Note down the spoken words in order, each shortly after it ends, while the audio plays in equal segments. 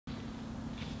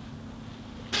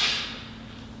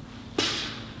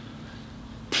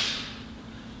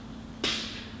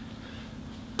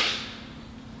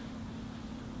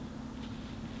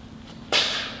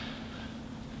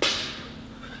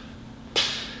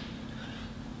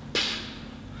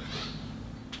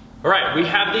All right, we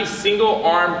have these single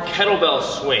arm kettlebell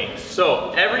swings.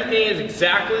 So everything is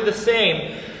exactly the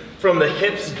same from the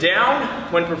hips down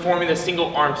when performing the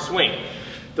single arm swing.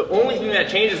 The only thing that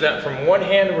changes is that from one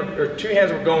hand or two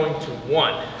hands we're going to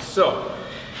one. So,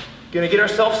 gonna get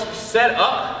ourselves set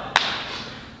up,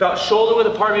 about shoulder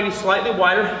width apart, maybe slightly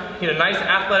wider, in a nice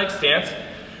athletic stance.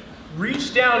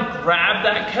 Reach down, grab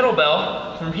that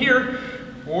kettlebell. From here,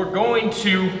 we're going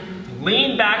to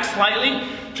lean back slightly,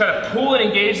 try to pull and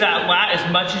engage that lat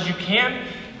as much as you can.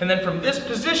 And then from this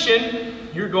position,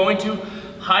 you're going to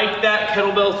hike that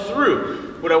kettlebell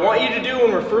through. What I want you to do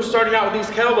when we're first starting out with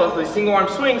these kettlebells, these single arm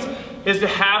swings, is to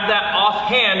have that off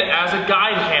hand as a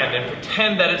guide hand and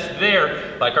pretend that it's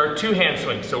there like our two hand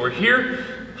swing. So we're here,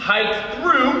 hike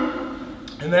through,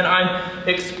 and then I'm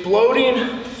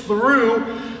exploding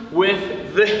through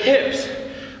with the hips.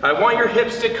 I want your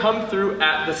hips to come through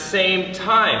at the same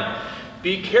time.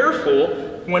 Be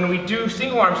careful when we do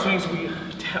single arm swings, we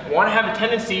want to have a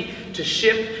tendency to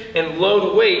shift and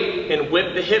load weight and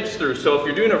whip the hips through. So if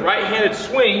you're doing a right-handed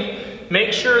swing,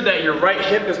 make sure that your right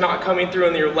hip is not coming through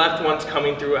and your left one's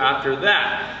coming through after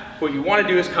that. What you want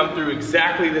to do is come through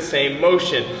exactly the same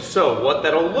motion. So what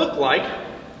that'll look like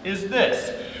is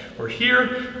this. We're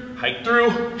here, hike through,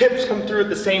 hips come through at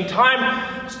the same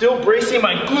time, still bracing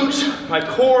my glutes, my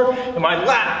core, and my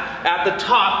lat at the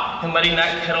top and letting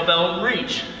that kettlebell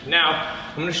reach. Now,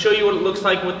 I'm going to show you what it looks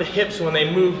like with the hips when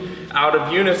they move out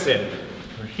of unison.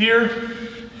 We're here,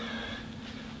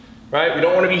 right? We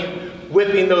don't want to be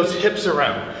whipping those hips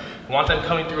around. We want them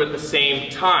coming through at the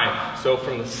same time. So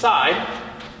from the side,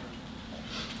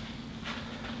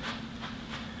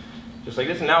 just like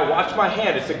this. And now watch my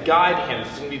hand, it's a guide hand.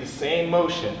 It's going to be the same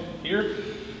motion. Here,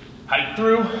 hike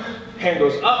through, hand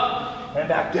goes up and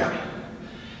back down.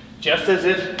 Just as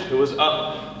if it was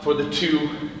up for the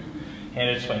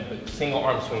two-handed swing, the single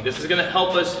arm swing. This is going to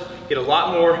help us get a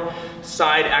lot more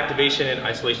side activation and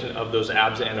isolation of those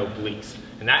abs and obliques.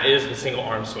 And that is the single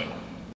arm swing.